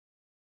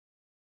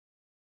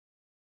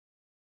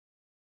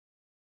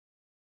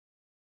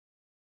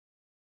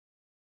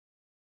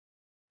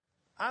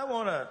I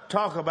want to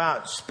talk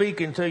about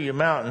speaking to your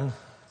mountain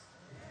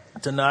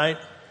tonight.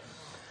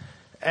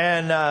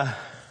 And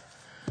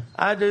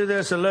I do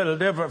this a little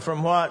different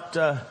from what,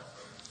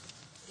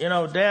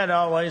 Dad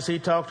always, he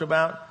talked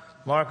about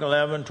Mark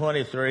 11,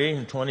 23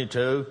 and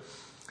 22.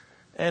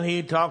 And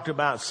he talked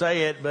about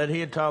say it, but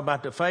he'd talk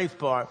about the faith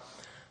part.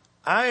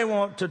 I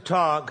want to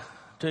talk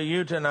to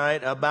you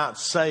tonight about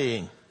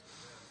saying.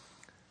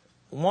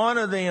 One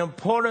of the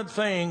important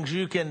things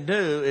you can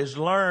do is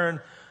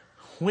learn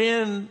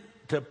when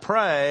to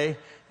pray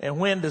and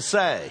when to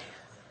say.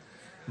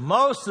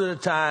 Most of the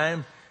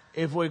time,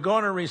 if we're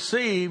going to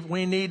receive,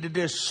 we need to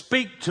just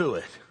speak to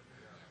it,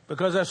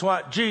 because that's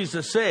what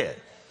Jesus said.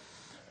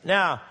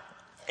 Now,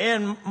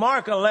 in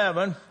Mark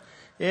 11,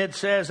 it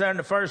says there in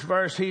the first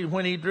verse,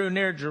 when he drew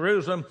near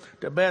Jerusalem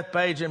to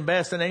Bethphage and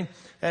Bethany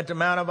at the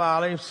Mount of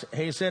Olives,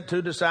 he sent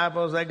two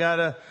disciples. They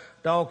got a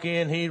donkey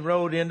and he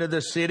rode into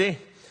the city.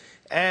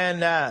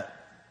 And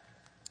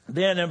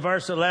then in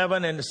verse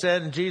 11, and it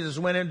said, and Jesus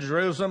went into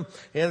Jerusalem,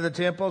 into the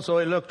temple. So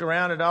he looked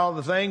around at all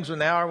the things. When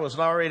the hour was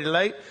already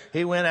late,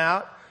 he went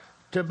out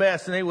to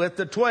Bethany with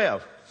the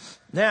 12.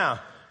 Now,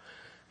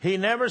 he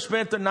never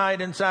spent the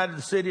night inside of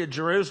the city of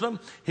Jerusalem.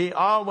 He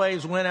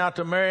always went out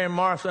to Mary and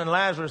Martha and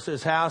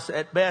Lazarus' house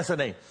at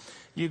Bethany.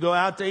 You go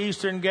out the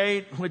eastern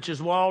gate, which is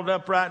walled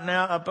up right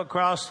now, up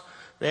across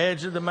the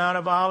edge of the Mount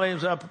of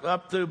Olives,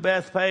 up through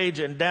Bethphage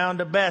and down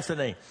to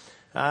Bethany.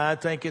 I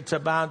think it's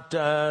about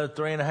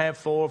 3.5,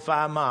 4,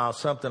 5 miles,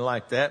 something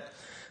like that,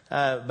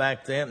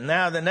 back then.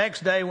 Now, the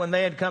next day when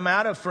they had come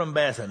out from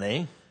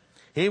Bethany,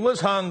 he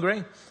was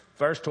hungry,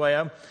 verse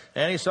 12,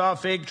 and he saw a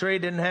fig tree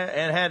and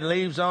had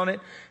leaves on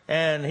it,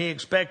 and he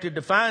expected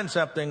to find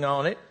something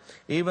on it,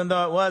 even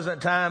though it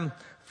wasn't time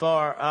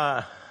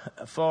for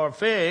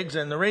figs.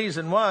 And the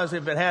reason was,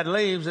 if it had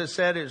leaves, it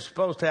said it was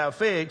supposed to have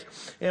figs.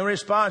 In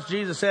response,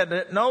 Jesus said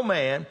that no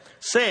man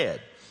said,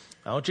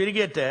 I want you to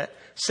get that,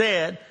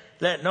 said,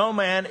 let no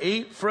man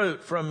eat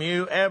fruit from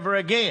you ever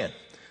again.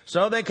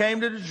 So they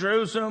came to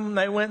Jerusalem.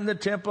 They went in the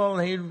temple,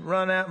 and he'd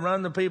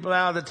run the people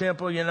out of the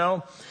temple,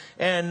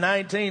 And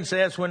 19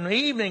 says, when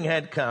evening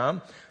had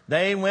come,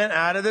 they went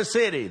out of the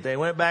city. They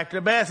went back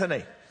to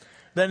Bethany.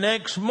 The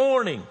next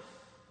morning,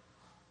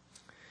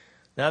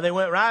 now they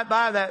went right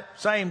by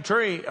that same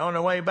tree on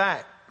the way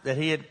back that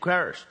he had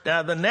cursed.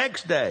 Now the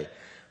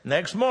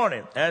next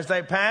morning, as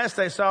they passed,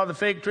 they saw the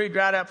fig tree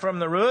dried up from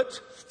the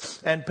roots.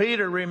 And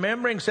Peter,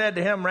 remembering, said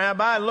to him,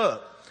 Rabbi,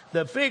 look,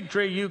 the fig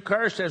tree you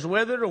cursed has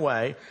withered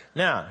away.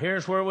 Now,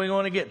 here's where we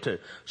want to get to.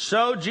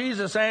 So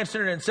Jesus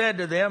answered and said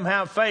to them,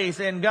 have faith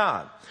in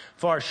God.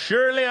 For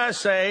surely I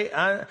say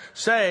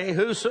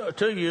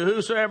to you,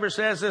 whosoever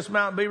says this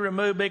mountain be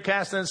removed, be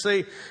cast in the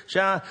sea,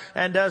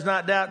 and does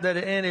not doubt that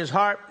in his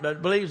heart,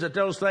 but believes that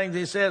those things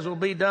he says will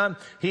be done,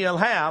 he'll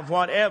have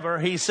whatever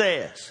he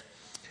says.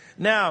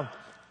 Now,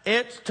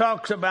 it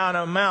talks about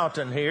a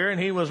mountain here, and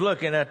he was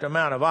looking at the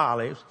Mount of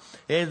Olives.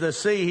 The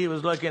sea he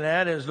was looking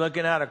at is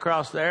looking out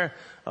across there,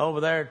 over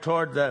there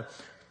toward the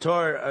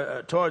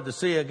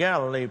Sea of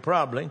Galilee,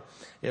 probably,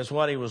 is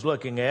what he was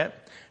looking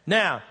at.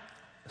 Now,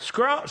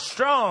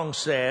 Strong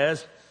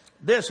says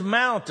this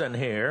mountain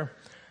here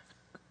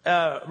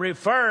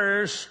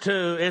refers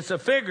to, it's a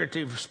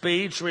figurative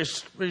speech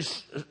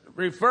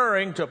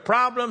referring to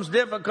problems,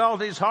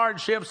 difficulties,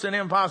 hardships, and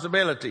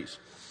impossibilities.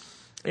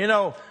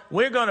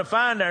 We're going to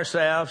find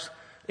ourselves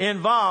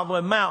involved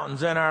with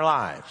mountains in our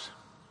lives.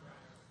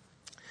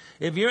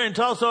 If you're in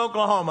Tulsa,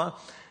 Oklahoma,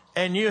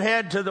 and you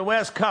head to the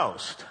West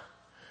Coast,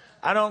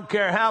 I don't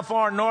care how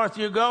far north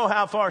you go,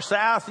 how far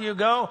south you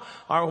go,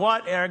 or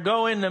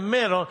go in the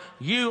middle,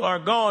 you are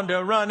going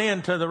to run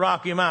into the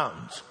Rocky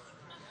Mountains.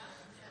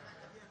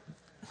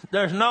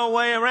 There's no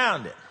way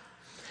around it.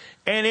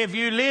 And if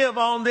you live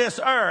on this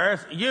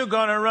earth, you're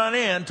going to run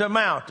into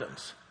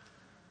mountains.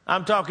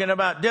 I'm talking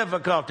about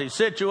difficulties,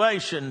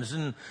 situations,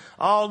 and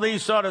all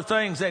these sort of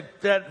things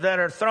that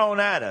are thrown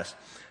at us.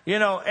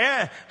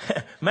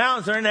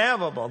 Mountains are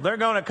inevitable. They're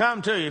going to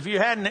come to you. If you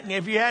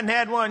hadn't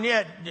had one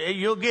yet,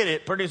 you'll get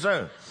it pretty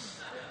soon.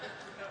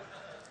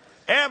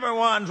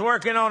 Everyone's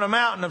working on a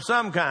mountain of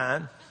some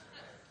kind.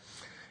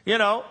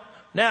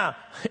 Now,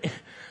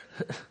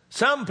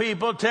 some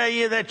people tell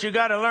you that you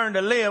got to learn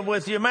to live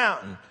with your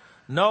mountain.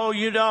 No,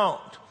 you don't.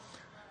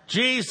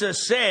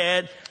 Jesus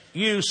said,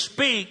 you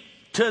speak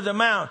to the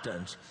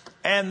mountains,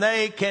 and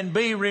they can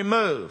be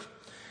removed.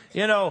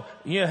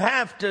 You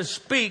have to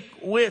speak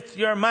with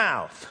your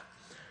mouth.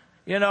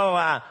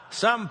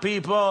 Some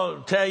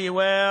people tell you,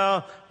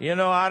 well,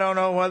 I don't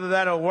know whether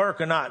that'll work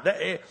or not.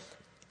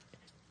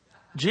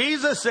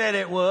 Jesus said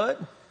it would.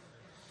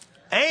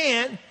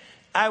 And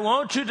I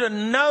want you to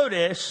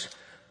notice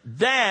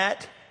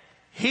that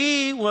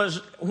he was,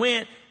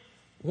 when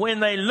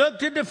they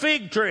looked at the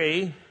fig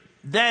tree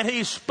that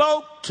he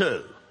spoke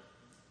to,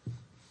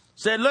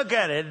 said, look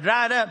at it,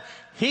 dried up.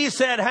 He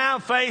said,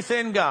 have faith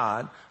in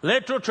God.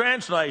 Literal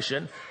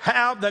translation,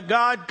 have the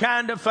God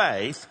kind of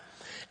faith.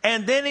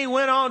 And then he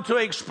went on to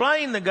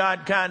explain the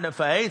God kind of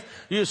faith.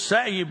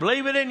 You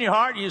believe it in your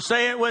heart, you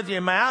say it with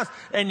your mouth,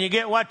 and you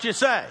get what you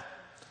say.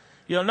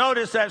 You'll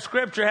notice that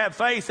scripture had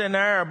faith in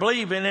there or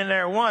believing in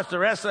there once. The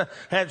rest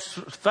had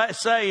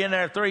say in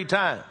there 3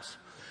 times.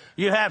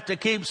 You have to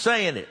keep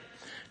saying it.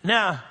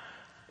 Now,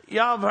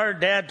 y'all have heard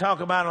Dad talk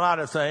about a lot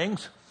of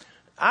things.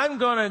 I'm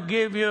going to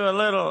give you a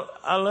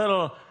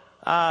little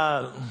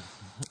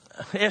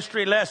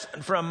history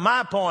lesson from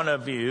my point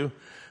of view,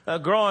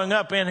 growing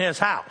up in his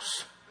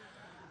house.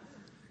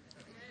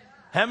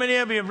 How many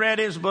of you have read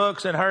his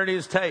books and heard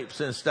his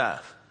tapes and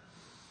stuff?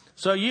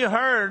 So you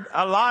heard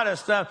a lot of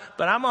stuff,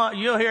 but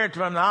you'll hear it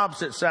from the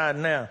opposite side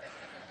now.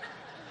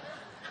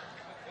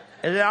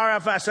 Is it all right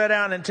if I sit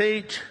down and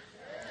teach?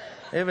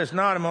 If it's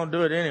not, I'm going to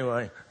do it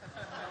anyway.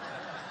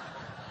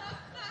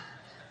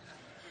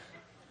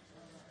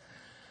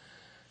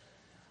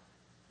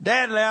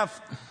 Dad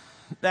left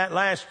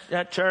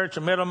that church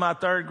in the middle of my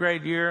 3rd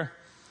grade year,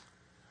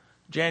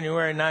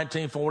 January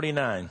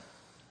 1949.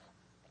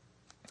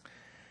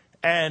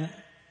 And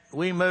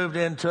we moved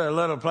into a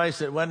little place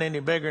that wasn't any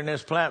bigger than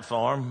this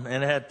platform,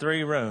 and it had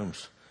 3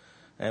 rooms.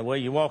 And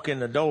you walk in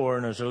the door,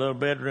 and there's a little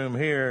bedroom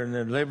here, and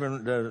the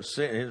living room,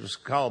 it was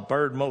called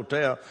Bird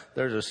Motel.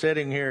 There's a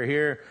sitting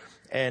here,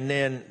 and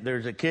then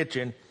there's a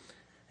kitchen,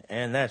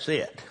 and that's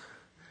it.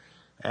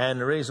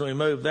 And the reason we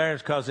moved there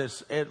is because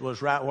it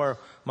was right where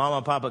Mama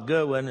and Papa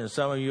Goodwin, and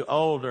some of you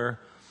older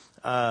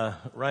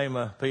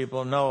Rhema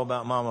people know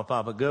about Mama and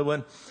Papa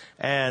Goodwin,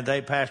 and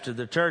they pastored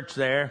the church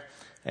there.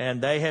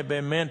 And they had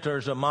been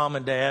mentors of Mom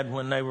and Dad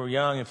when they were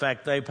young. In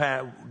fact,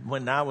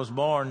 when I was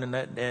born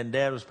and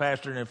Dad was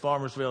pastoring in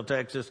Farmersville,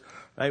 Texas,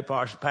 they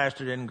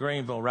pastored in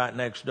Greenville right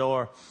next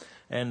door.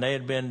 And they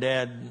had been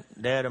Dad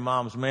and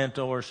Mom's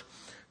mentors.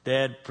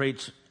 Dad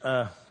preached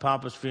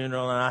Papa's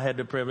funeral, and I had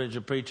the privilege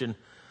of preaching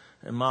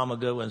at Mama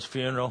Goodwin's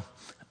funeral.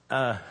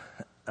 I've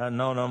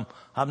known them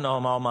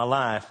all my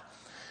life.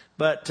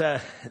 But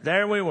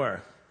there we were.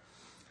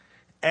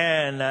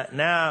 And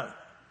now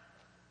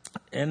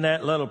in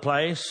that little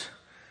place,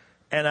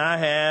 and I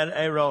had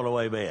a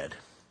rollaway bed.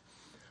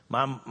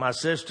 My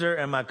sister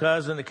and my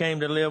cousin that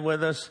came to live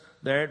with us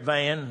there at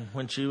Van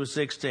when she was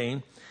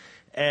 16,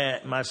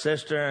 and my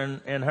sister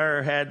and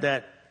her had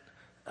that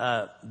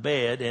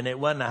bed, and it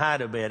wasn't a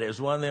hide bed. It was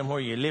one of them where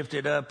you lift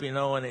it up,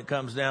 and it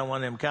comes down,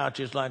 one of them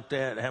couches like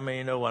that. How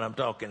many know what I'm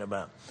talking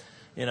about?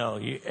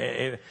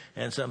 And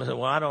somebody said,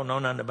 well, I don't know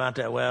nothing about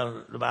that.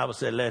 Well, the Bible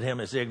said, let him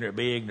that's ignorant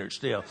be ignorant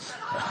still.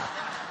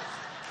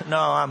 No,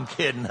 I'm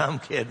kidding.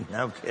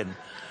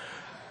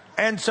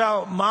 And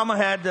so Mama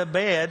had the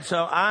bed,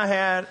 so I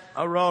had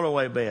a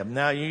rollaway bed.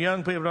 Now, you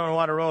young people don't know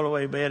what a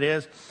rollaway bed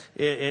is.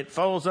 It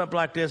folds up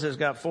like this. It's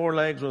got 4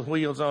 legs with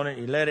wheels on it.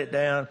 You let it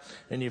down,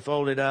 and you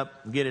fold it up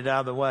and get it out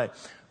of the way.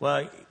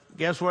 Well,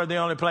 guess where the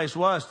only place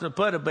was to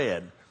put a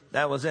bed?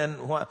 That was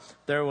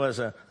there was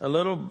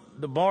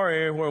the bar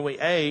area where we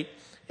ate,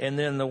 and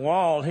then the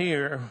wall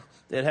here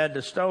that had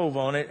the stove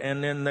on it,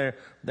 and then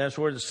that's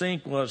where the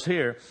sink was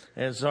here.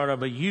 And it's sort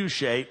of a U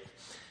shape.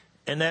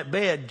 And that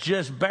bed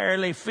just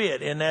barely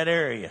fit in that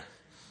area.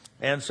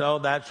 And so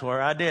that's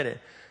where I did it.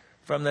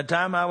 From the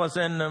time I was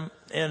in the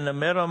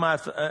middle of my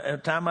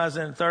time I was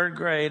in 3rd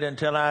grade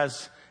until I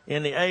was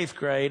in the 8th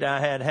grade,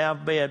 I had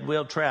half bed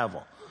will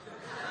travel.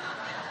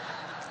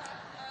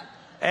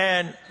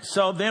 And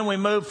so then we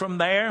moved from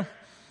there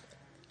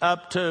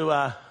up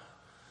to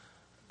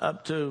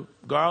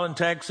Garland,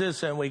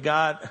 Texas, and we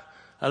got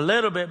a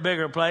little bit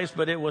bigger place,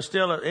 but it was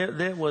still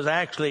it was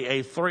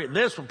actually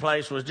this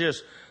place was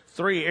just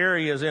 3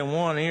 areas in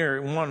one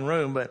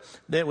room, but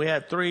then we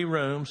had 3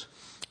 rooms: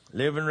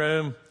 living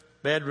room,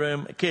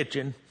 bedroom, a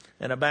kitchen,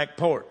 and a back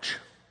porch.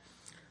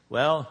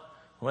 Well,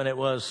 when it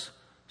was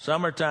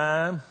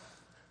summertime,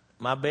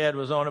 my bed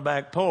was on the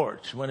back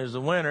porch. When it was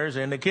the winters,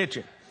 in the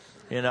kitchen,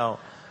 And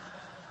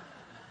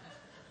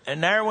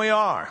there we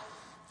are.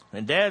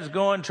 And Dad's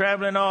going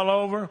traveling all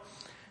over,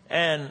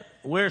 and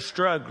we're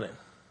struggling.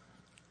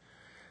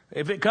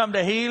 If it come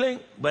to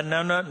healing, but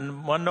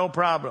no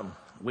problem.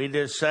 We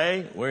just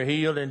say we're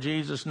healed in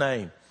Jesus'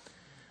 name.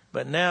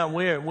 But now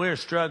we're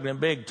struggling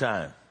big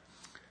time.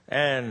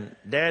 And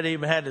Dad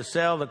even had to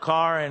sell the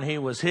car, and he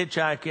was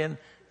hitchhiking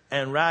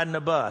and riding a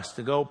bus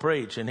to go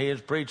preach. And he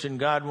was preaching,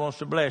 God wants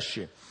to bless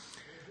you.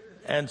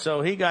 And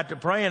so he got to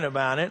praying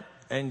about it,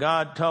 and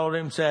God told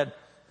him, said,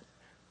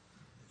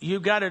 you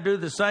got to do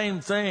the same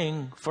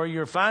thing for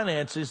your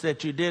finances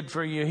that you did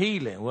for your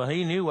healing. Well,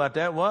 he knew what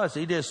that was.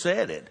 He just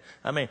said it.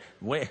 I mean,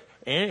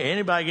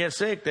 anybody get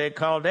sick, they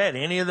call Dad.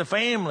 Any of the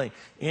family,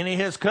 any of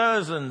his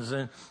cousins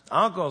and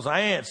uncles,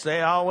 aunts, they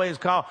always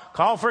call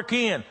for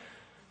Ken.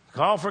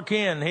 Call for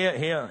Ken.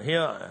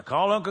 He'll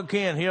call Uncle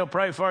Ken. He'll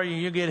pray for you.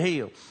 You get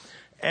healed.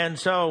 And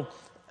so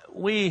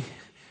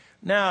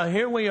now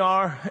here we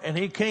are, and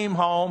he came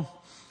home.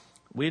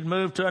 We'd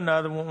moved to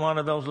another one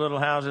of those little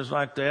houses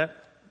like that.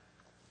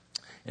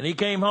 And he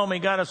came home, he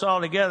got us all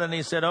together, and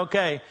he said,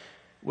 okay,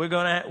 we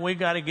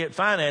got to get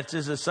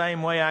finances the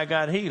same way I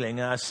got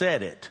healing. And I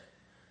said it.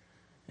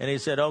 And he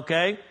said,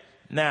 okay,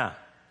 now,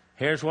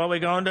 here's what we're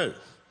going to do.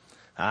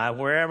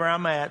 Wherever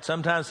I'm at,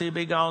 sometimes he'd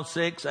be gone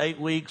 6, 8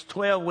 weeks.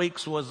 12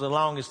 weeks was the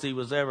longest he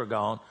was ever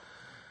gone.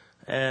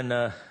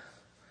 And,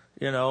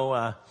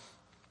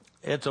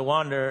 it's a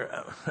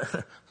wonder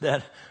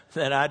that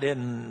I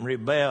didn't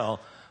rebel,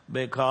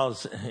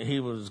 because he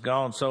was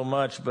gone so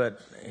much, but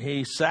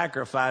he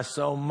sacrificed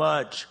so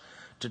much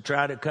to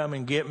try to come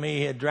and get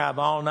me. He'd drive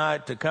all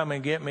night to come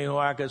and get me where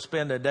I could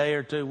spend a day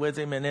or two with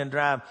him, and then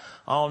drive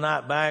all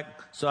night back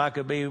so I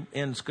could be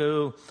in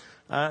school.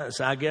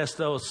 So I guess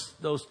those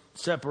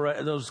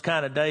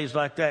kind of days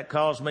like that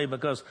caused me,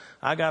 because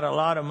I got a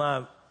lot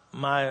of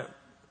my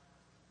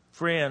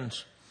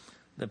friends,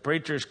 the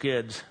preacher's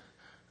kids,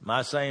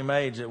 my same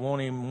age, that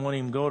won't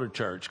even go to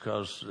church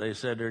because they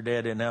said their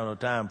dad didn't have no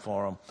time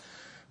for them.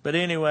 But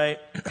anyway,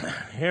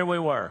 here we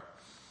were.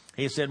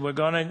 He said, we're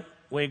going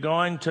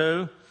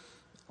to,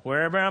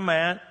 wherever I'm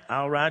at,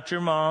 I'll write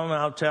your mom,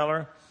 I'll tell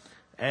her,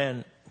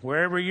 and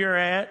wherever you're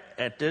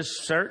at this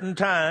certain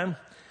time,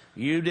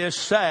 you just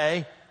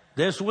say,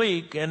 this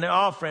week in the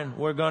offering,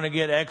 we're going to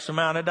get X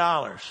amount of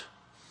dollars.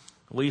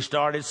 We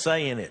started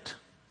saying it.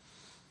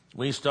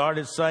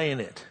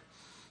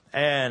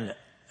 And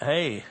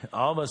hey,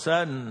 all of a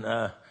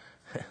sudden,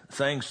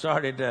 things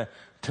started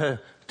to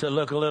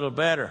look a little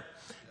better.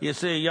 You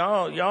see,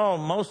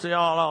 most of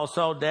y'all all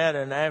saw Dad,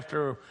 and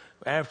after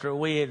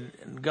we'd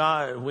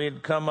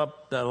come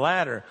up the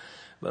ladder.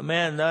 But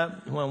man,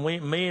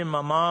 when me and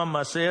my mom,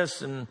 my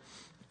sis,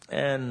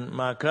 and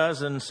my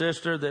cousin,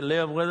 sister that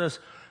lived with us,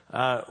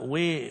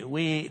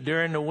 we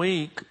during the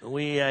week,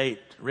 we ate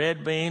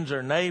red beans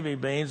or navy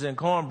beans and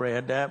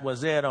cornbread. That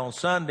was it. On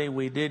Sunday,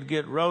 we did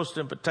get roast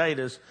and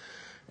potatoes,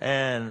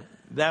 and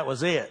that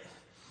was it.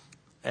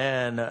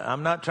 And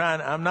I'm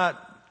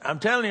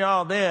telling you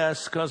all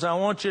this because I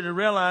want you to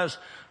realize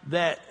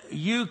that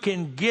you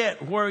can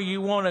get where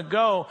you want to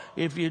go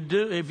if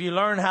you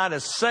learn how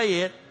to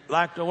say it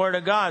like the Word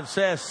of God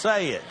says,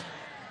 say it.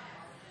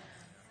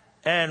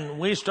 And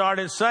we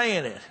started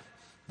saying it.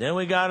 Then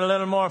we got a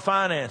little more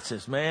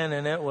finances, man,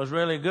 and it was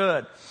really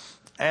good.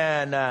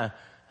 And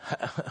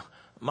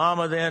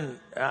Mama then,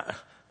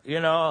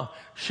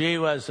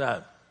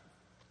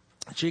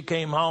 she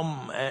came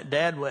home.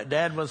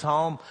 Dad was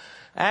home.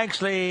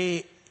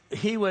 Actually,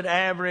 he would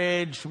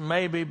average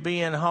maybe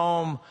being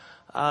home,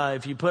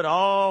 if you put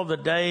all the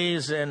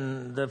days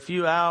and the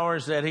few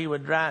hours that he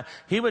would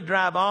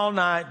drive all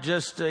night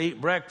just to eat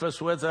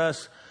breakfast with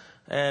us.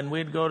 And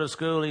we'd go to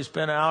school. He'd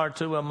spend an hour or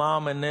two with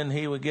Mom, and then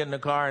he would get in the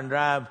car and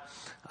drive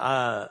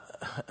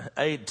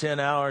 8-10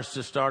 hours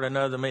to start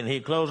another meeting.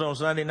 He'd close on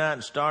Sunday night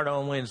and start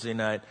on Wednesday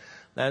night.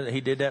 He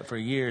did that for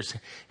years.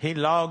 He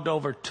logged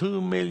over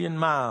 2 million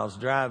miles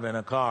driving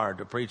a car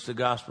to preach the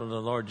gospel of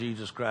the Lord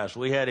Jesus Christ.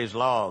 We had his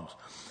logs.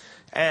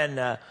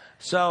 And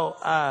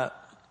so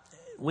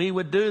we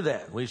would do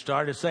that. We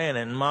started saying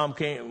it, and Mom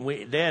came.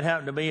 Dad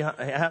happened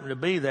to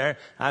be there.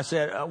 I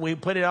said we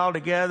put it all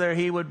together.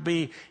 He would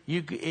be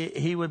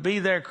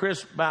there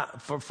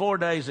for 4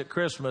 days at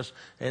Christmas,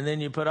 and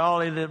then you put all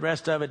the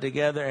rest of it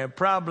together, and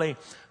probably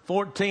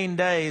 14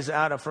 days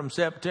from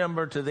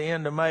September to the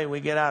end of May, we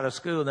get out of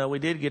school. Now we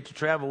did get to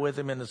travel with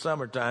him in the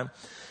summertime,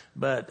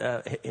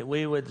 but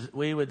we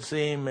would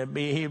see him.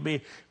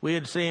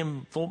 We'd see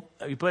him.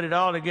 You put it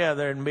all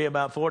together, and be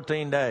about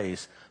 14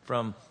 days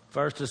from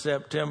 1st of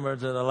September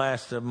to the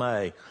last of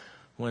May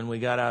when we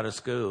got out of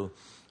school.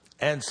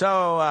 And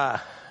so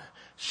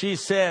she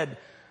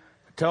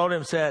told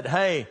him,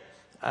 hey,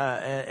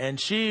 and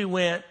she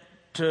went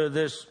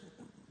to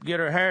get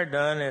her hair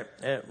done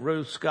at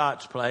Ruth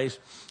Scott's place.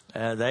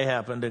 They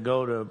happened to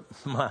go to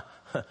my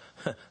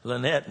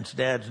Lynette and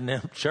Dad's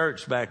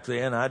church back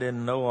then. I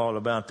didn't know all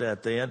about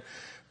that then.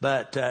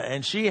 But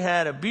and she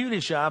had a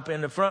beauty shop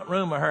in the front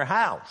room of her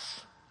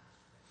house.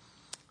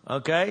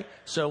 Okay,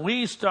 so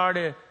we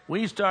started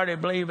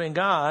believing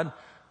God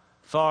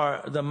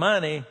for the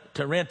money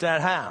to rent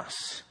that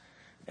house,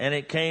 and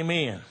it came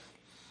in,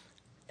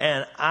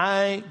 and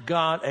I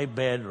got a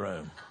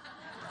bedroom.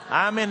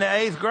 I'm in the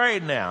 8th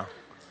grade now.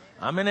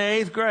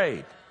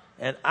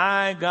 And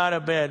I got a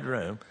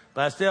bedroom,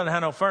 but I still didn't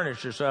have no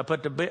furniture, so I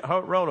put the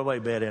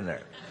rollaway bed in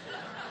there.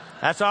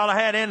 That's all I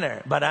had in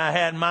there, but I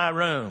had my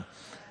room.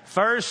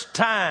 First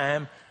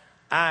time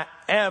I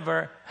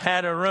ever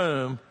had a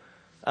room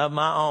of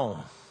my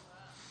own.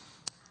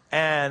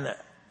 And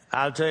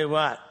I'll tell you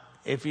what,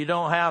 if you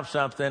don't have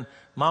something,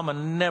 Mama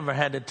never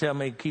had to tell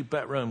me to keep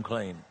that room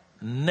clean.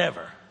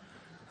 Never.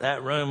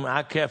 That room,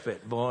 I kept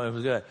it. Boy, it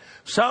was good.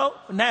 So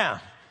now,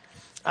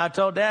 I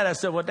told Dad, I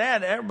said, well,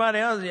 Dad, everybody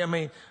else,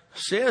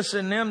 Sis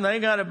and them, they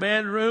got a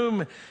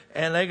bedroom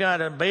and they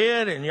got a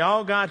bed, and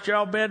y'all got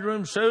y'all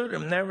bedroom suit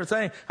and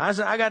everything. I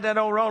said, I got that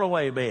old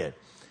rollaway bed.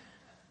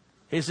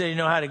 He said, you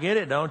know how to get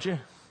it, don't you?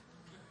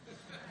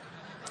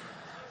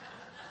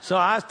 So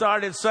I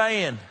started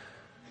saying,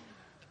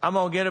 I'm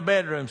going to get a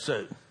bedroom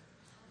suit.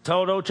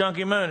 Told old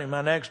Chunky Mooney,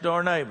 my next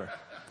door neighbor.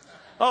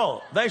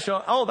 There's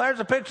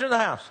a picture of the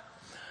house.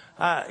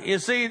 You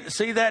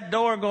see that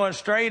door going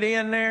straight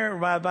in there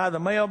by the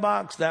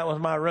mailbox? That was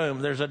my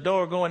room. There's a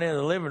door going into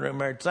the living room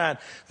there inside.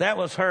 That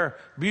was her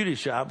beauty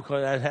shop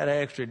because I had an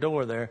extra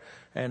door there.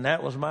 And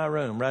that was my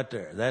room right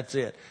there. That's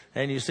it.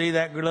 And you see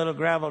that little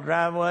gravel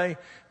driveway?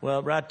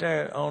 Well, right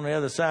there on the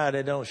other side,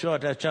 they don't show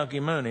it. That's Chunky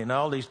Mooney. And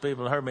all these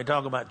people heard me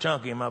talk about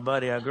Chunky, my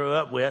buddy I grew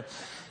up with.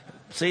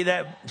 See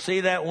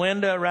that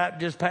window right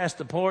just past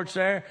the porch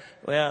there?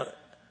 Well,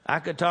 I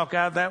could talk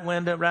out that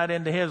window right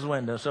into his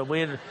window. So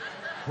when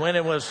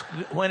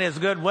it's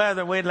good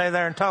weather, we'd lay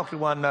there and talk to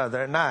one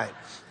another at night,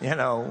 you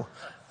know.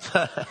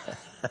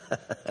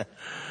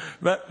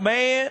 But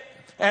man,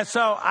 and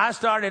so I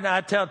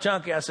tell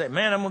Chunky, I said,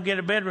 man, I'm going to get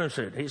a bedroom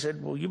suit. He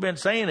said, well, you've been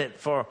saying it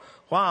for a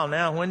while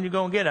now. When you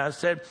going to get it? I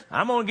said,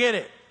 I'm going to get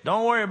it.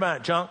 Don't worry about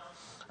it, Chunk.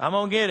 I'm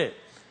going to get it.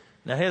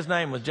 Now, his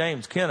name was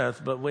James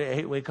Kenneth, but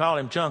we called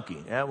him Chunky.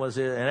 That was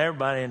it. And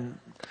everybody in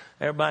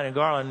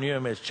Garland knew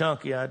him as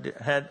Chunky. I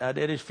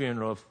did his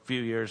funeral a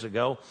few years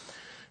ago.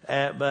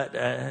 But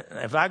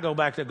if I go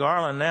back to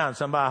Garland now and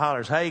somebody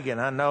hollers Hagen,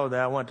 I know that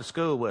I went to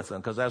school with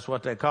them, because that's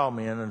what they called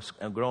me. And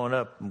growing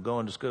up and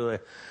going to school,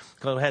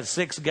 because we had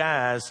 6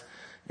 guys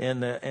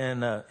in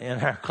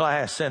our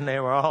class, and they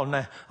were all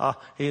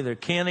either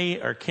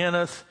Kenny or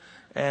Kenneth.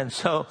 And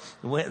so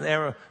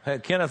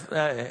Kenneth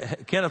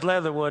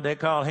Leatherwood, they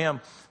called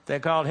him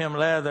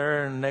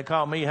Leather, and they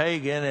called me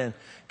Hagen. And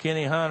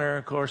Kenny Hunter,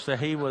 of course,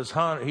 he was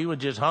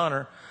just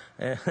Hunter.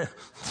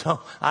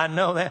 So I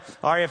know that.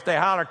 Or if they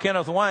holler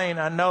Kenneth Wayne,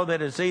 I know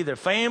that it's either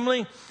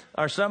family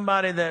or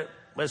somebody that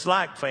is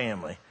like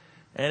family.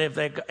 And if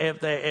they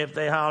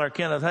holler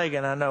Kenneth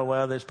Hagen, I know,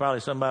 well, there's probably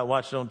somebody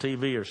watching on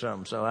TV or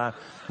something. So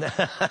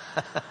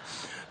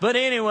but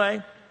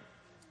anyway,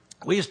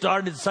 we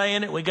started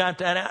saying it. We got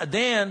that out.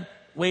 Then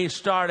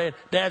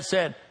Dad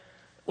said,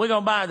 we're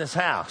going to buy this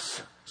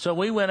house. So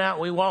we went out,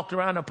 we walked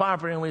around the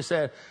property, and we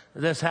said,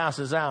 this house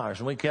is ours.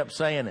 And we kept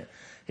saying it.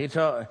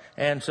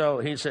 And so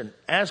he said,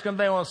 ask them if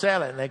they want to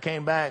sell it. And they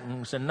came back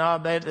and said, no,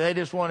 they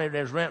just want it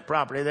as rent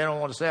property. They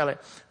don't want to sell it.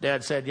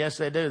 Dad said, yes,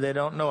 they do. They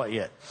don't know it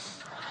yet.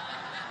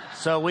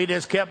 So we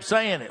just kept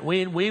saying it.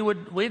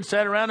 We'd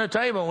sit around the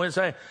table and we'd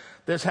say,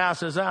 this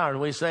house is ours.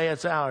 We say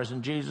it's ours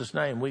in Jesus'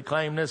 name. We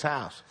claim this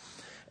house.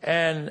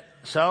 And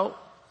so,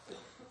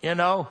 you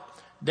know,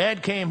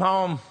 Dad came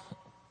home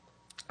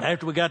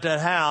after we got that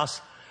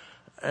house,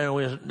 and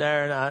we was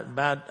there, and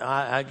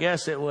I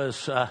guess it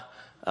was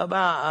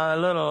about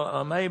a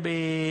little,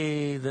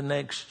 maybe the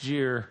next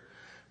year,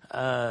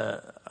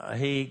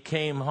 he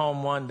came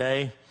home one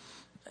day,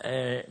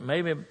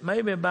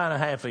 maybe about a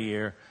half a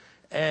year,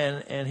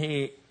 and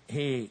he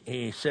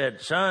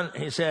said, son,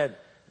 he said,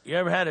 you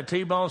ever had a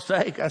T-bone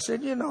steak? I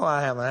said, you know,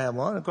 I haven't had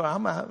one. Of course,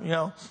 I'm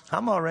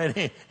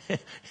already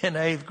in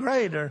 8th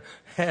grade.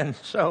 And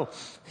so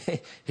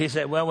he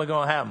said, well, we're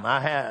going to have them. I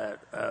had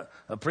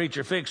a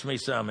preacher fix me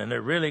some, and they're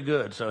really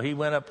good. So he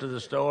went up to the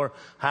store,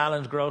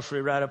 Highlands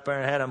Grocery right up there,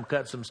 and had them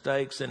cut some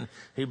steaks, and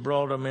he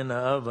broiled them in the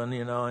oven,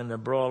 you know, in the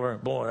broiler.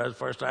 Boy, that was the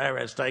first time I ever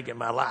had steak in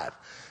my life.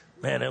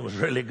 Man, it was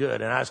really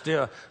good. And I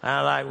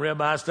like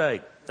ribeye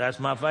steak. That's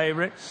my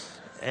favorite.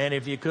 And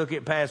if you cook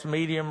it past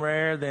medium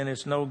rare, then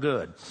it's no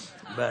good.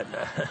 But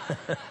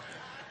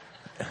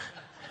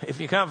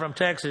if you come from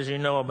Texas, you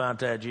know about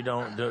that. You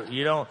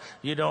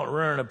don't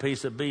ruin a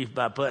piece of beef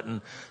by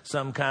putting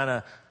some kind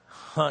of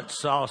hunt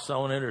sauce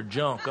on it or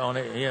junk on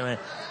it. You know,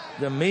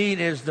 the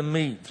meat is the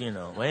meat. You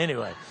know.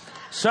 Anyway,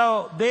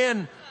 so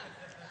then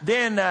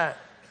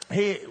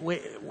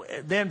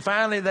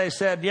finally they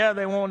said, yeah,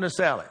 they wanted to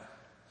sell it,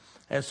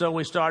 and so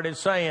we started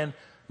saying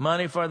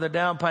money for the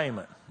down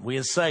payment. We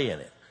were saying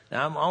it.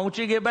 Now, I want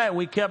you to get back.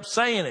 We kept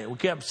saying it. We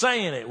kept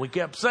saying it. We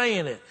kept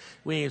saying it.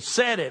 We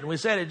said it. And we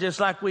said it just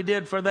like we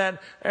did for that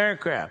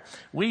aircraft.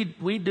 We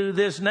do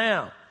this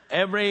now.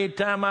 Every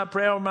time I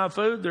pray over my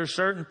food, there's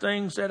certain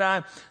things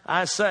that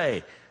I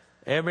say.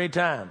 Every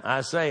time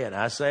I say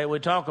it. We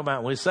talk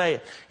about it. We say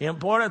it. The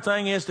important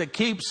thing is to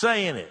keep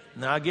saying it.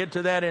 Now, I'll get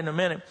to that in a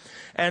minute.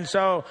 And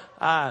so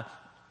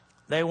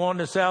they wanted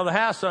to sell the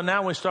house. So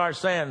now we start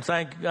saying,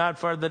 thank God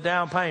for the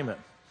down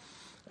payment.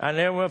 I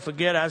never will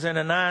forget, I was in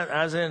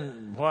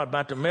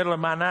about the middle of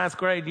my 9th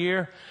grade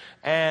year,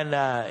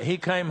 and he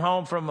came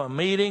home from a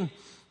meeting,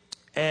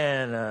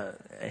 and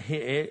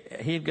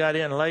he got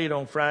in late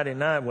on Friday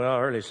night,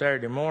 early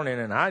Saturday morning,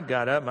 and I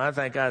got up, and I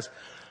think I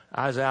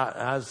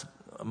was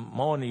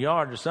mowing the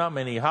yard or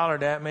something, and he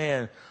hollered at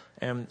me,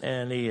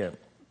 and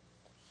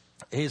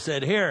he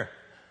said, here,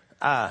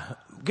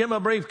 give him a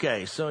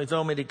briefcase. So he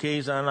threw me the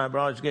keys, and I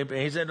brought his gift.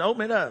 He said,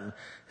 open it up.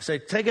 He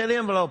said, take that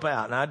envelope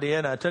out. And I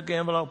did. I took the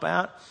envelope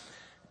out,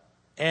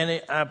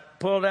 and I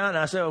pulled out, and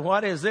I said, well,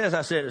 what is this?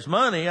 I said, it's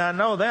money. I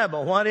know that,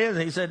 but what is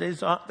it? He said,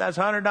 that's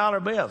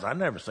 $100 bills. I'd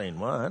never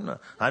seen one.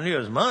 I knew it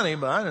was money,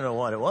 but I didn't know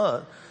what it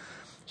was.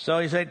 So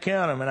he said,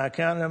 count them, and I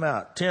counted them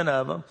out, 10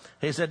 of them.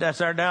 He said,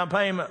 that's our down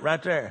payment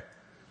right there.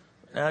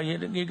 Now,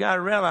 you got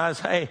to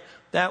realize, hey,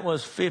 that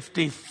was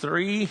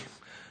 53.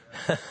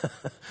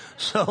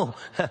 So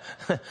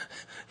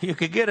you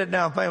could get a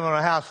down payment on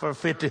a house for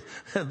 50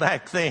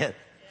 back then.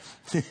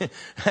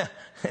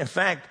 In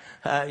fact,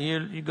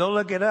 you go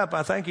look it up.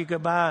 I think you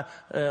could buy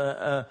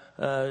a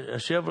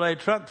Chevrolet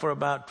truck for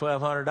about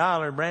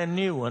 $1,200, brand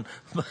new one.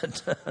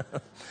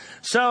 But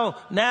so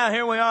now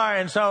here we are,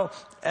 and so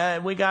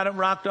we got it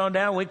rocked on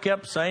down. We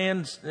kept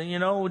saying,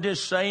 we're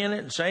just saying it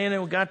and saying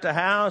it. We got the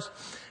house,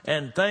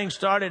 and things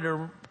started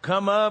to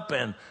come up,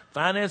 and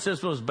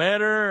finances was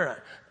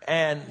better.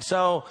 And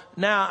so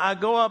now I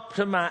go up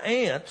to my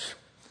aunt's.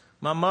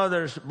 My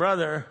mother's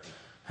brother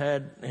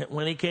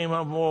when he came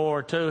home from World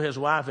War II, his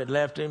wife had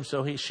left him,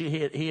 so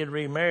he had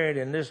remarried,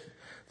 and this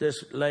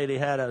lady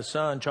had a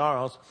son,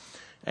 Charles,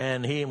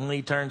 and when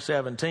he turned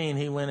 17,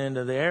 he went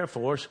into the Air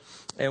Force,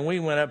 and we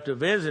went up to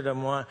visit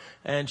him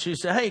and she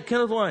said, "Hey,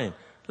 Kenneth Wayne,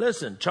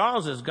 listen,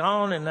 Charles is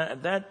gone,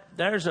 and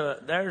there's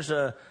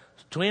a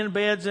twin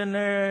beds in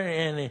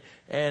there,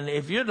 and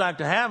if you'd like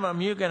to have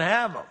them, you can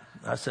have them."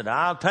 I said,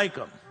 "I'll take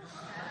them."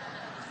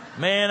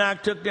 Man, I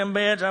took them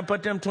beds, I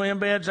put them twin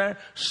beds there,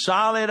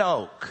 solid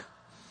oak.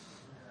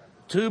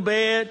 2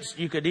 beds,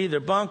 you could either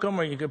bunk them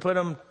or you could put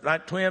them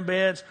like twin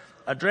beds,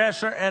 a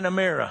dresser and a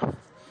mirror.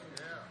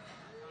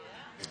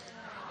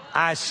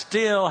 I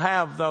still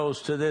have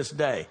those to this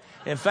day.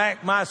 In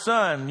fact, my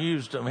son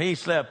used them. He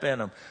slept in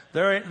them.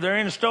 They're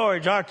in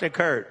storage, aren't they,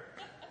 Kurt?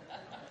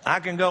 I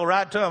can go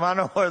right to them. I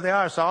know where they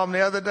are. I saw them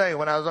the other day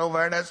when I was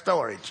over in that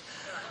storage.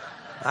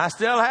 I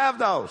still have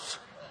those.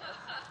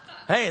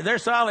 Hey, they're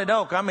solid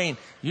oak. I mean,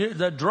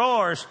 the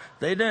drawers,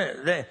 they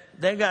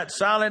got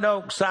solid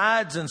oak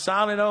sides and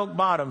solid oak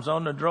bottoms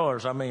on the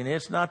drawers. I mean,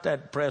 it's not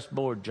that pressed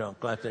board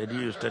junk like they'd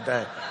use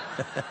today.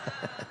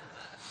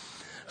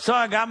 So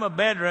I got my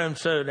bedroom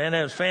suit, and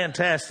it was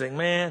fantastic,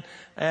 man.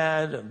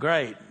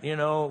 Great,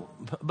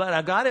 but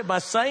I got it by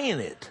saying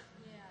it.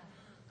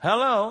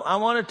 Hello, I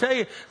want to tell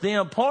you, the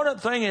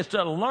important thing is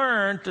to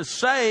learn to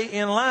say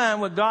in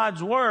line with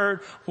God's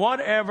word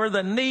whatever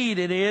the need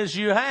it is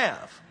you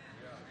have.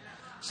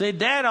 See,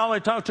 Dad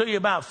always talked to you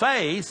about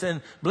faith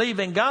and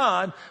believing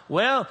God.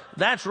 Well,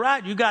 that's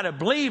right. You got to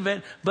believe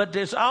it, but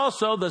there's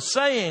also the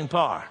saying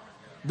part.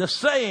 The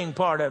saying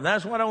part of it.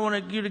 That's what I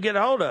wanted you to get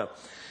a hold of.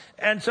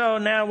 And so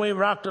now we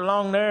rocked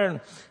along there,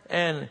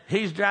 and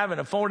he's driving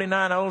a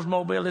 49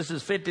 Oldsmobile. This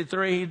is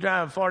 53. He's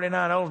driving a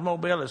 49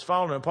 Oldsmobile. It's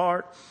falling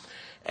apart.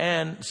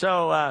 And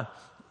so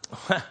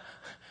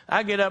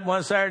I get up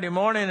one Saturday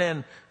morning,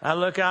 and I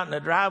look out in the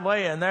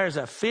driveway, and there's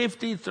a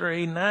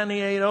 53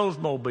 98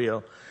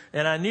 Oldsmobile.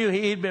 And I knew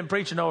he'd been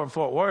preaching over in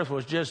Fort Worth,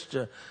 was just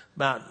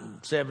about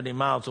 70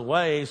 miles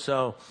away.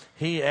 So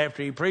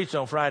after he preached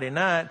on Friday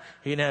night,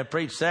 he didn't have to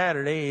preach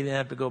Saturday. He didn't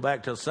have to go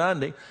back till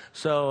Sunday.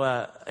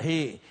 So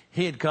he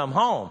had come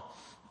home.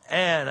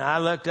 And I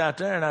looked out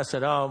there and I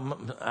said, "Oh,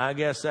 I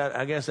guess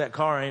that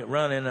car ain't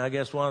running. I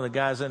guess one of the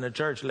guys in the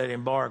church let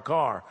him borrow a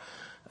car,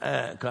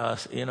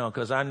 cause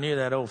I knew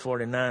that old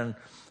 49."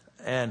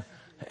 And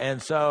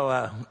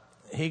so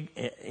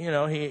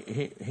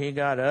he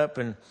got up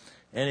and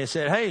he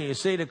said, "Hey, you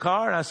see the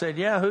car?" And I said,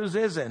 "Yeah, whose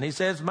is it?" And he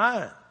said, "It's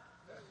mine."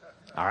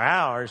 "Or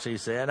ours," he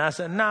said. And I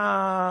said,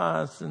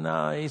 "No."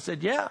 He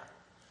said, "Yeah."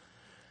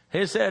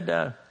 He said,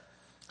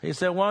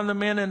 "One of the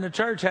men in the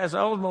church has an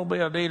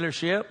Oldsmobile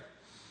dealership,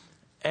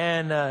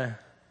 and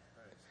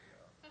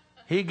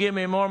he gave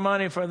me more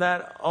money for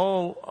that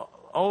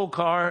old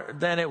car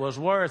than it was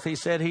worth." He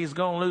said he's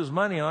going to lose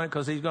money on it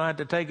because he's going to have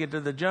to take it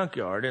to the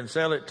junkyard and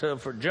sell it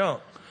for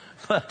junk.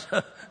 But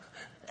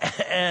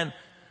and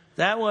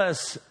that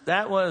was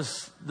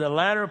the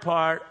latter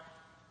part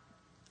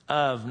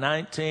of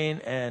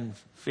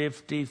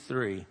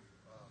 1953.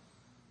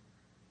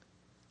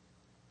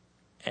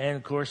 And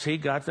of course, he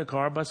got the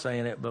car by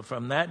saying it. But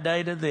from that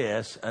day to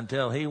this,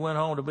 until he went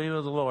home to be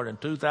with the Lord in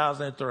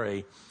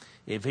 2003,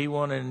 if he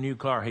wanted a new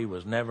car, he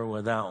was never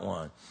without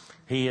one.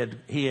 He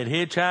had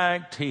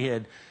hitchhiked.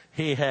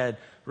 He had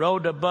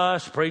rode the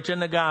bus preaching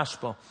the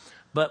gospel.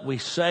 But we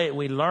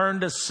learn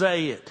to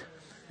say it.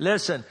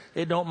 Listen,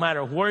 it don't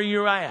matter where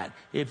you're at.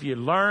 If you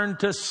learn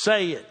to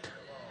say it.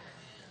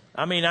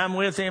 I mean, I'm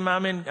with him.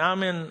 I'm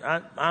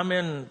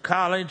in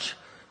college.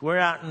 We're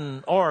out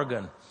in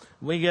Oregon.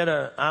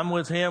 I'm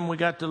with him. We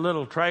got the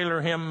little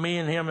trailer, me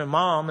and him and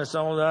Mom. It's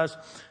all us.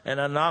 And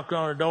I knocked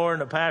on the door,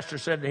 and the pastor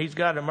said he's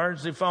got an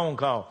emergency phone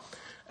call.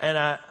 And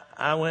I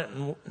went,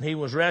 and he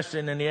was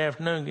resting in the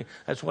afternoon.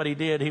 That's what he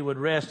did. He would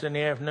rest in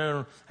the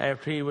afternoon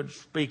after he would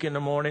speak in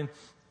the morning.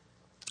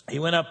 He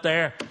went up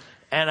there,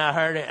 and I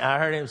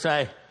heard him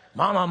say,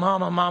 "Mama,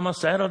 mama, mama,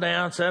 settle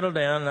down, settle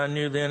down." And I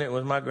knew then it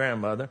was my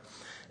grandmother.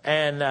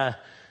 And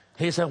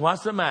he said,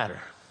 "What's the matter?"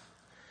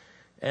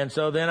 And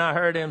so then I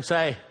heard him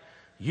say,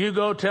 "You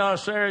go tell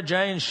Sarah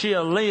Jane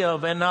she'll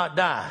live and not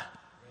die."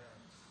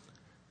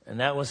 And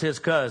that was his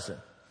cousin.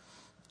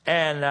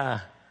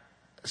 And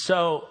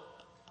so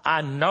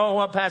I know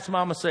what Pastor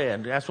Mama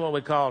said. That's what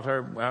we called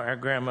her, our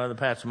grandmother,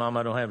 Pastor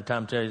Mama. I don't have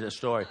time to tell you that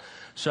story.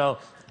 So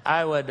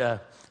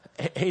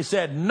he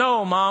said,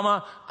 "No,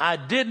 Mama, I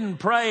didn't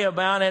pray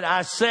about it.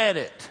 I said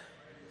it."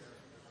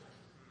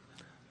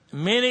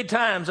 Many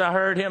times I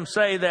heard him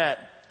say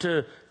that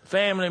to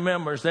family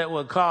members that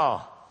would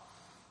call.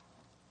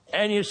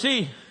 And you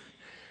see,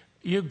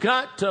 You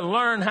got to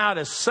learn how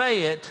to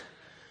say it,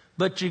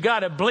 but you got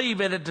to believe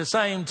it at the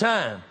same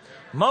time.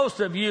 Most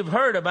of you have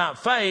heard about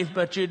faith,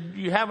 but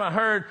you haven't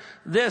heard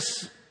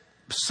this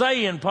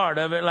saying part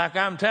of it like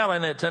I'm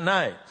telling it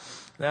tonight.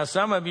 Now,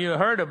 some of you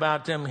heard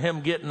about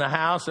him getting the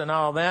house and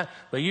all that,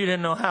 but you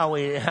didn't know how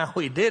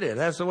we did it.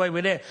 That's the way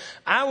we did it.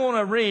 I want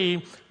to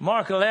read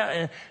Mark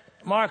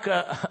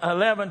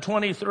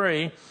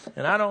 11:23,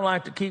 and I don't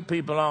like to keep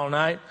people all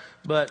night,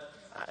 but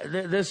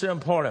this is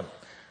important.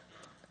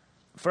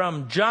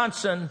 From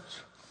Johnson's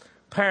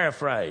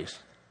paraphrase.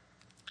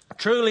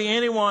 Truly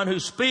anyone who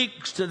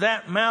speaks to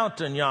that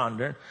mountain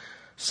yonder,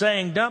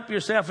 saying, dump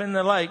yourself in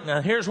the lake.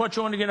 Now here's what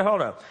you want to get a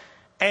hold of.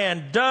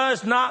 And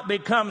does not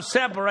become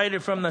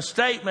separated from the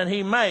statement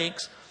he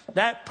makes,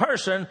 that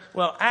person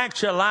will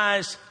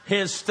actualize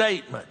his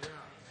statement.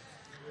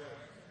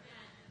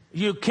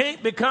 You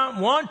can't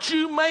once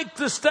you make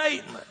the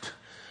statement,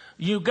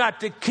 you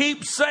got to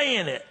keep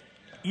saying it.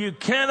 You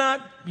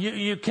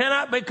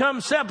cannot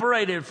become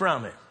separated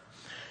from it.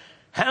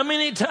 How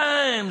many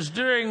times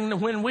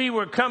when we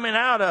were coming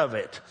out of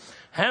it,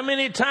 how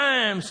many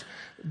times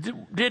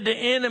did the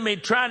enemy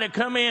try to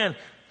come in?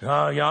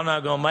 Oh, y'all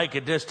not going to make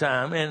it this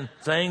time. And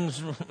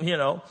things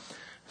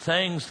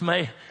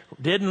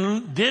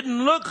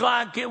didn't look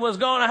like it was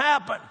going to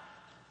happen.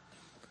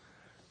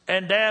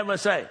 And Dad would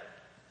say,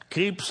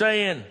 keep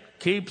saying,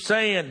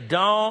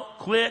 don't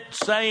quit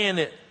saying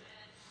it.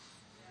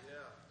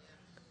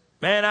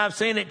 Man, I've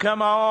seen it come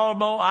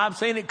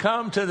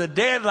to the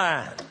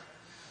deadline.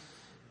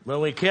 But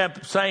we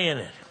kept saying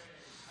it.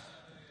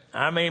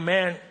 I mean,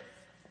 man,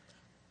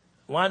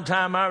 one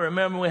time I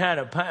remember we had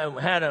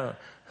a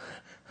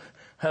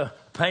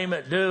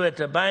payment due at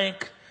the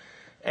bank,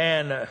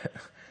 and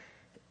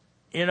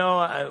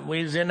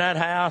we was in that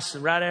house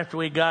right after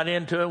we got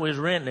into it. We was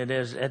renting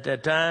it at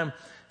that time,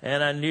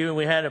 and I knew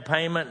we had a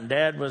payment, and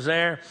Dad was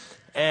there,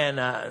 and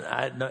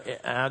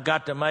I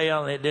got the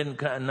mail, and it didn't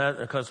come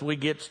because we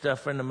get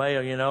stuff in the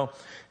mail,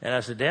 And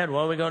I said, Dad,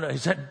 what are we going to do? He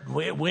said,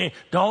 we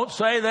don't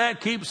say that.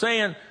 Keep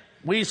saying,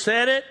 we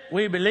said it.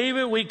 We believe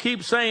it. We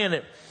keep saying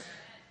it.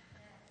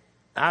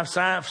 I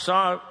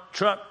saw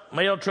a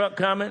mail truck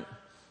coming.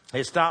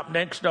 It stopped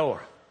next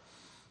door.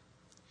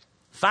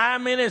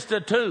 5 minutes to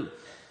 2,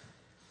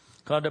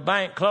 because the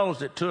bank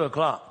closed at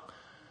 2:00.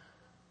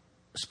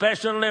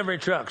 Special delivery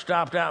truck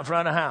stopped out in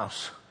front of the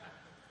house.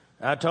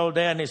 I told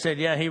Dad, and he said,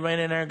 yeah, he ran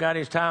in there and got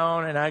his tie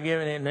on, and I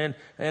gave it,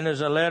 and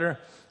there's a letter.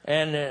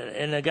 And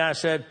the guy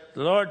said,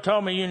 the Lord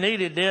told me you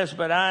needed this,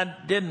 but I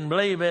didn't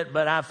believe it,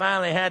 but I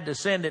finally had to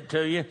send it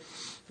to you.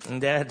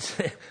 And Dad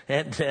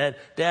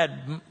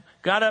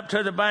got up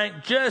to the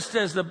bank just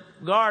as the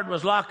guard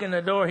was locking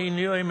the door. He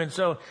knew him, and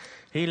so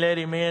he let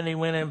him in. He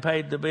went and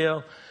paid the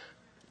bill.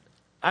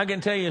 I can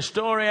tell you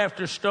story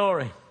after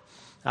story.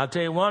 I'll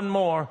tell you one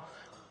more.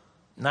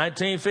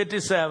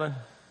 1957.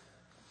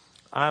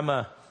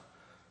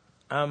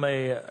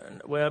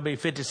 It'll be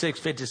 56,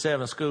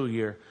 57 school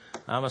year.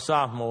 I'm a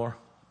sophomore.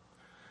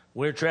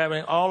 We're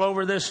traveling all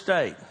over this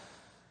state.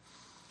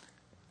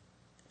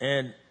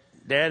 And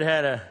Dad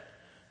had a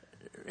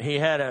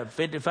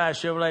 55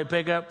 Chevrolet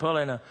pickup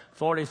pulling a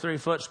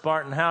 43-foot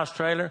Spartan house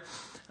trailer.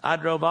 I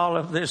drove all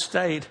of this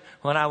state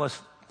when I was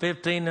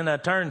 15 and I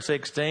turned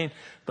 16,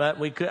 but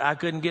I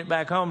couldn't get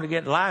back home to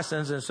get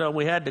licensed, and so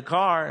we had the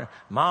car.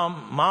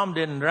 Mom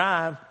didn't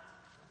drive.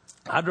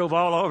 I drove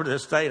all over the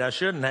state. I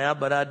shouldn't have,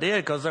 but I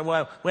did because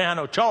we had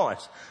no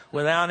choice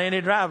without any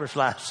driver's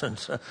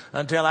license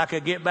until I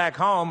could get back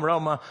home,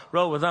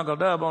 rode with Uncle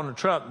Dub on the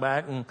truck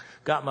back and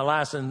got my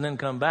license and then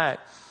come back.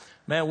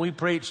 Man, we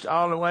preached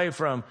all the way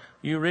from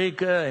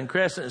Eureka and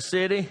Crescent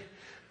City,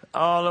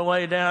 all the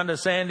way down to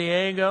San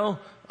Diego,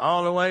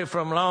 all the way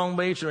from Long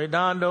Beach,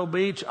 Redondo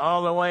Beach,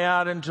 all the way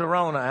out in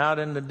Torona, out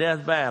in the Death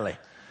Valley.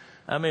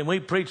 I mean,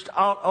 we preached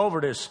all over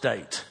this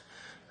state.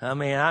 I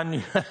mean, I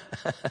knew.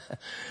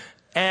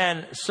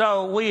 And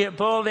so we had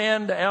pulled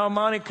into El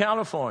Monte,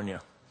 California.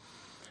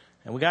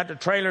 And we got the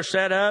trailer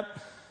set up.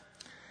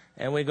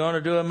 And we're going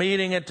to do a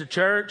meeting at the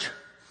church.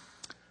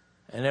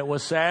 And it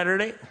was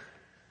Saturday.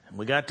 And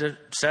we got to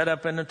set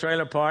up in the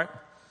trailer park.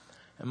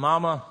 And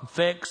Mama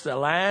fixed the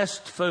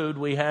last food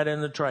we had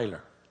in the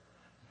trailer.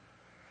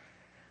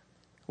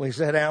 We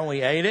sat down,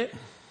 we ate it.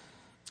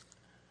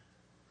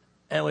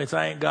 And we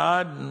thanked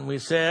God. And we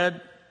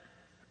said,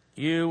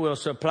 you will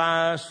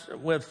supply us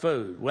with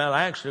food. Well,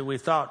 actually, we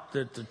thought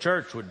that the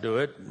church would do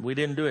it. We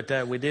didn't do it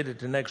we did it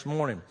the next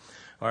morning,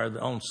 or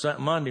on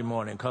Monday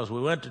morning, because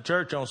we went to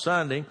church on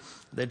Sunday.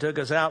 They took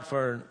us out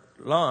for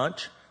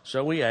lunch,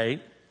 so we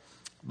ate.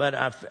 But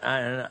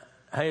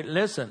hey,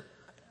 listen,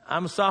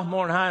 I'm a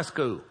sophomore in high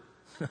school.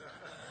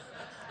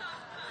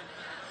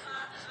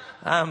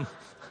 I'm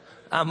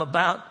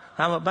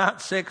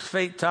about 6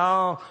 feet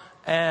tall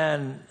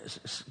and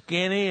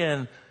skinny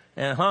and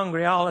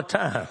hungry all the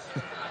time.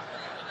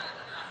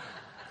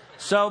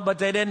 But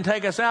they didn't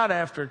take us out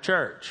after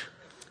church.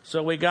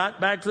 So we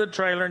got back to the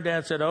trailer, and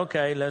Dad said,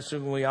 okay,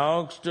 we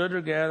all stood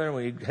together, and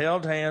we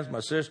held hands, my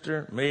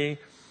sister, me,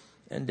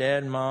 and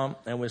Dad and Mom,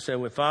 and we said,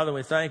 well, Father,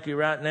 we thank you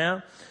right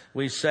now.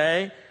 We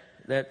say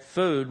that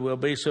food will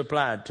be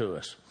supplied to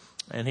us.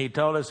 And he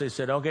told us, he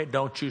said, okay,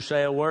 don't you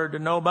say a word to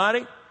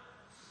nobody.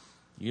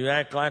 You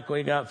act like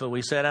we got food.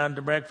 We sat down at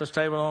the breakfast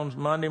table on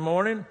Monday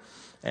morning,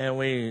 and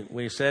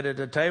we sat at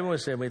the table. We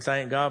said, we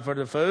thank God for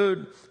the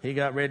food. He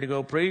got ready to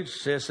go preach.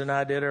 Sis and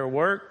I did our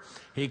work.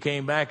 He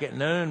came back at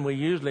noon. We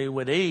usually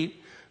would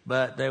eat,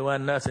 but there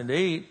wasn't nothing to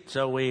eat.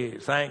 So we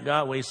thank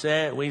God. We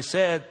said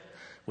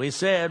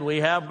we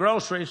have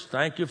groceries.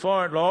 Thank you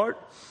for it, Lord.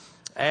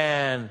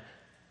 And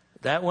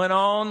that went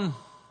on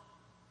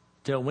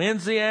till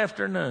Wednesday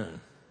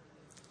afternoon.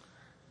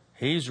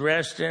 He's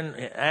resting.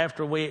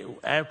 After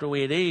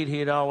we'd eat,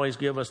 he'd always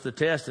give us the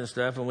test and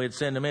stuff, and we'd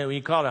send him in.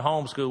 We called it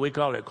homeschool. We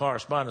called it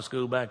correspondence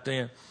school back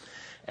then.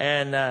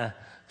 And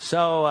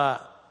so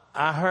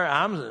I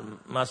heard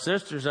my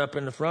sister's up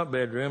in the front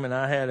bedroom, and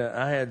I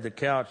had the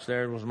couch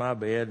there. It was my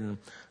bed, and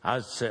I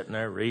was sitting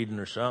there reading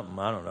or something.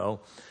 I don't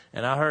know.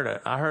 And I heard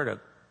a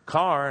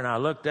car, and I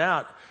looked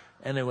out,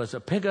 and it was a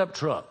pickup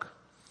truck,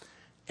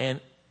 and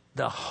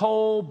the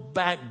whole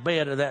back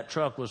bed of that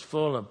truck was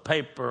full of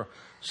paper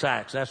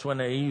sacks. That's when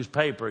they use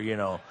paper, you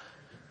know.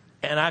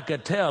 And I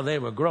could tell they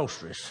were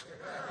groceries.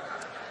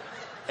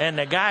 And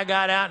the guy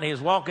got out and he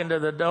was walking to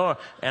the door,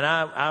 and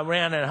I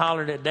ran and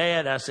hollered at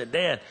Dad. I said,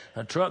 Dad,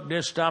 a truck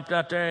just stopped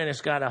out there and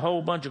it's got a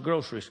whole bunch of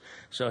groceries.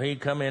 So he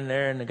come in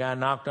there and the guy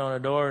knocked on the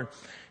door,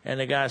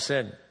 and the guy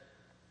said,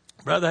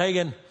 Brother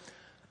Hagin,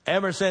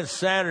 ever since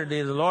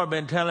Saturday, the Lord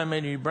been telling me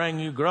to bring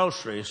you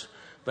groceries,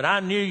 but I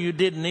knew you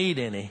didn't need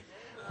any.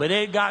 But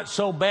it got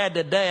so bad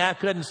today, I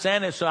couldn't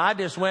stand it, so I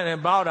just went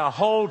and bought a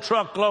whole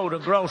truckload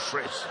of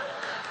groceries.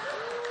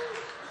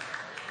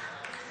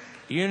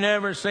 You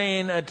never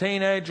seen a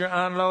teenager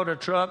unload a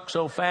truck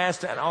so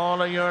fast in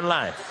all of your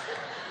life.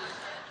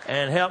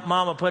 And help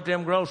Mama put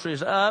them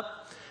groceries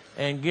up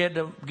and get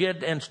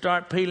and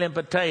start peeling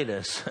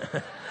potatoes.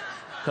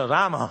 Because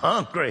I'm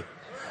hungry.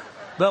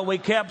 But we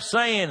kept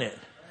saying it.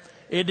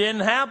 It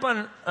didn't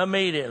happen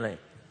immediately.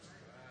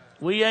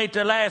 We ate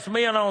the last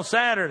meal on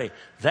Saturday.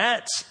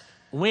 That's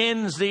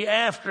Wednesday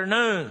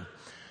afternoon.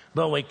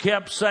 But we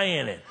kept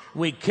saying it.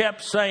 We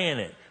kept saying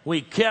it.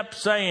 We kept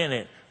saying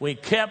it. We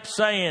kept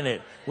saying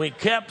it. We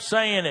kept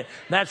saying it.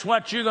 That's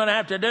what you're going to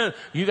have to do.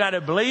 You got to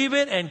believe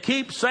it and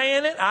keep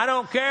saying it. I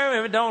don't care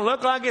if it don't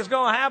look like it's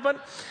going to happen.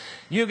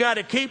 You got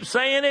to keep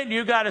saying it.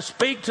 You got to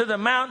speak to the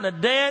mountain of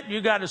debt. You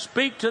got to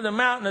speak to the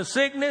mountain of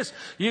sickness.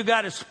 You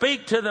got to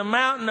speak to the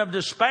mountain of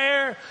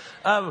despair,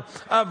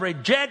 of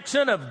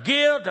rejection, of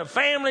guilt, of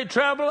family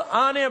trouble,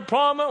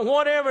 unemployment,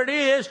 whatever it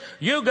is.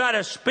 You got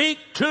to speak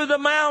to the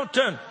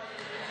mountain.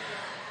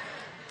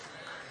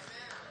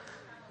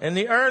 In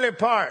the early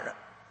part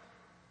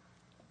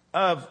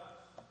of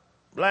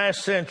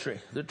last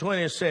century, the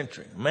 20th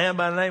century, a man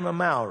by the name of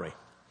Mallory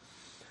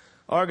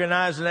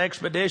organized an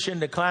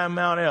expedition to climb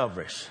Mount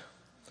Everest.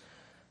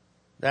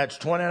 That's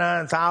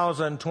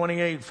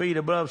 29,028 feet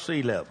above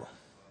sea level.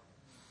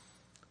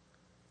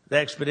 The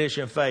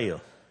expedition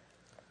failed.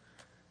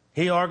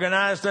 He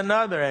organized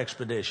another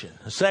expedition,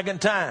 a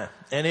second time,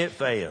 and it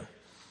failed.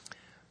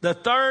 The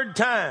third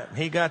time,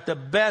 he got the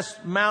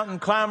best mountain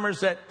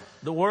climbers that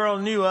the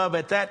world knew of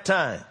at that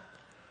time.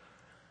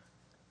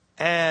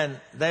 And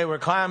they were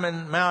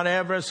climbing Mount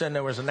Everest, and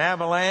there was an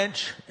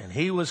avalanche, and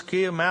he was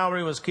killed,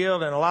 Mallory was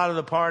killed, and a lot of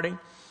the party.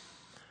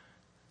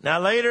 Now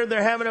later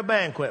they're having a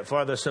banquet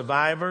for the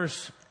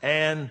survivors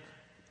and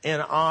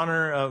in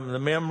honor of the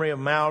memory of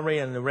Mallory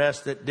and the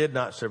rest that did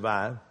not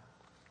survive.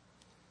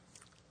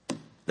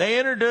 They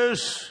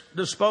introduced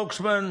the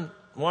spokesman,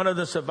 one of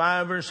the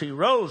survivors. He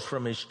rose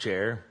from his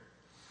chair.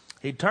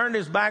 He turned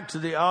his back to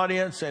the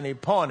audience and he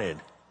pointed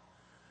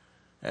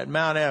at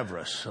Mount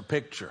Everest, a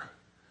picture.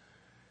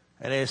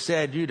 And they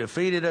said, you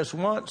defeated us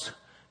once,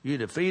 you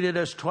defeated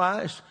us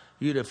twice,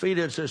 you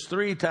defeated us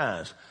 3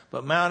 times.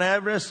 But Mount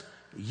Everest,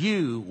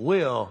 you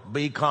will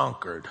be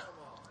conquered.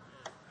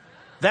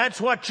 That's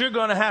what you're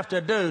going to have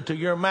to do to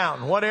your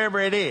mountain, whatever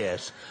it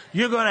is.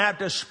 You're going to have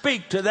to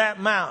speak to that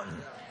mountain.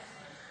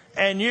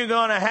 And you're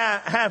going to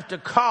have to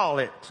call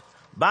it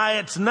by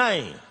its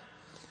name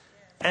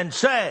and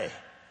say,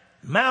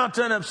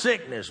 mountain of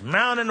sickness,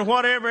 mountain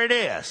whatever it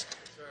is,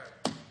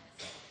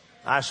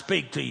 I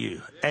speak to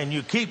you. And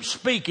you keep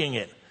speaking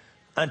it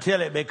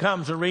until it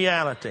becomes a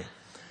reality.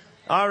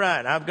 All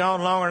right, I've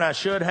gone longer than I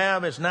should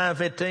have. It's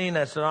 9:15.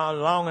 That's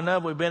long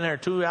enough. We've been here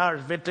 2 hours,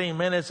 15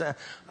 minutes, or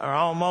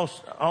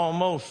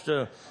almost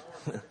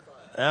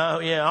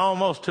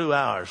 2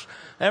 hours.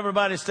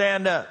 Everybody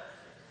stand up.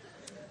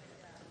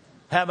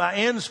 Have I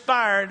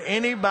inspired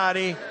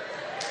anybody?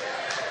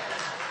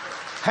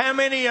 How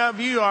many of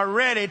you are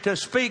ready to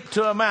speak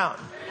to a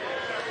mountain?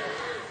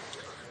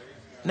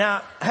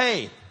 Now,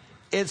 hey,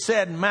 it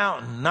said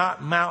mountain,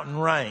 not mountain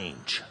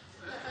range.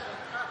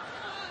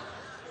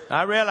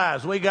 I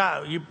realize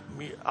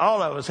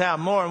all of us have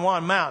more than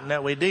one mountain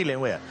that we're dealing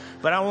with.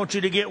 But I want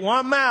you to get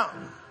one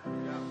mountain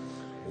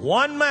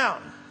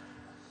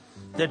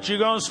that you're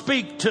going to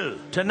speak to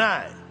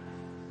tonight.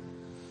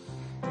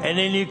 And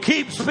then you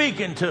keep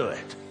speaking to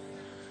it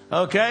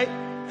Okay?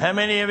 How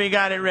many of you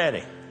got it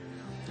ready?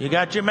 You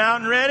got your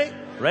mountain ready?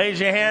 Raise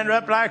your hand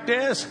up like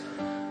this.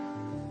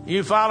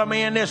 You follow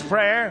me in this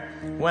prayer.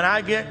 When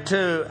I get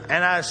to,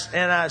 and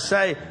I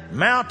say,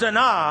 mountain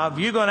of,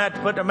 you're going to have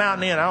to put the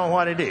mountain in. I don't know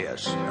what it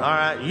is. All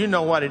right? You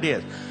know what it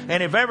is.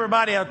 And if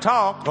everybody will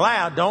talk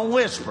loud, don't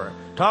whisper.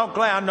 Talk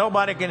loud.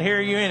 Nobody can hear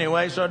you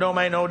anyway, so it don't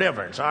make no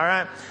difference. All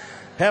right?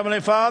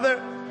 Heavenly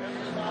Father,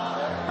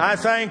 I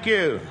thank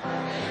you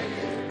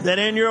that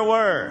in your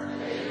word,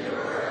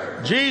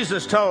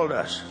 Jesus told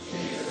us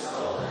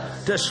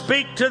to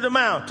speak to the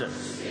mountain,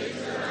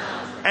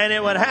 and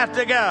it would have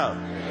to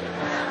go.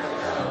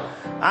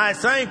 I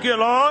thank you,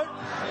 Lord.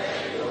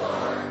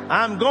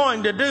 I'm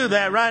going to do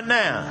that right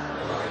now.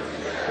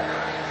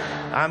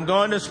 I'm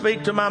going to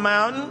speak to my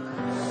mountain,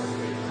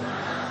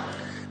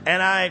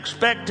 and I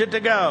expect it to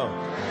go.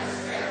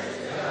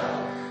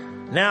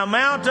 Now,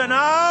 mountain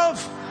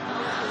of,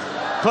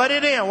 put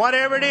it in.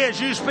 Whatever it is,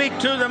 you speak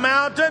to the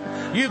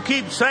mountain. You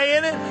keep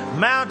saying it.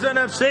 Mountain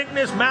of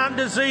sickness, mountain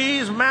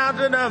disease,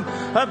 mountain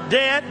of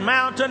debt,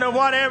 mountain of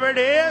whatever it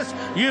is.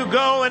 You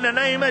go in the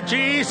name of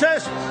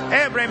Jesus.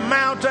 Every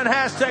mountain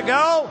has to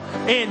go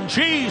in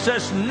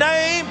Jesus'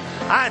 name.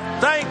 I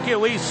thank you.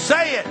 We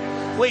say it.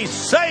 We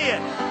say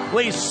it.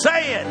 We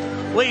say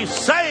it. We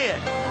say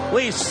it.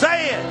 We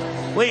say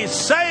it. We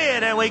say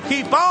it. And we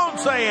keep on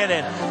saying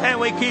it. And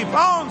we keep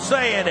on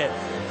saying it.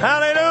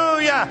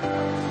 Hallelujah.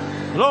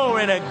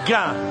 Glory to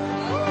God.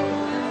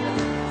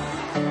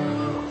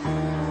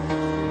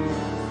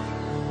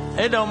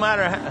 It don't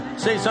matter.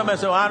 See, somebody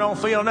say, well, I don't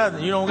feel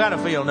nothing. You don't got to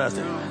feel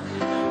nothing.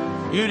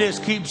 You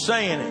just keep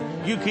saying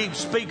it. You keep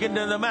speaking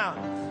to the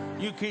mountain.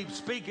 You keep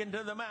speaking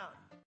to the mountain.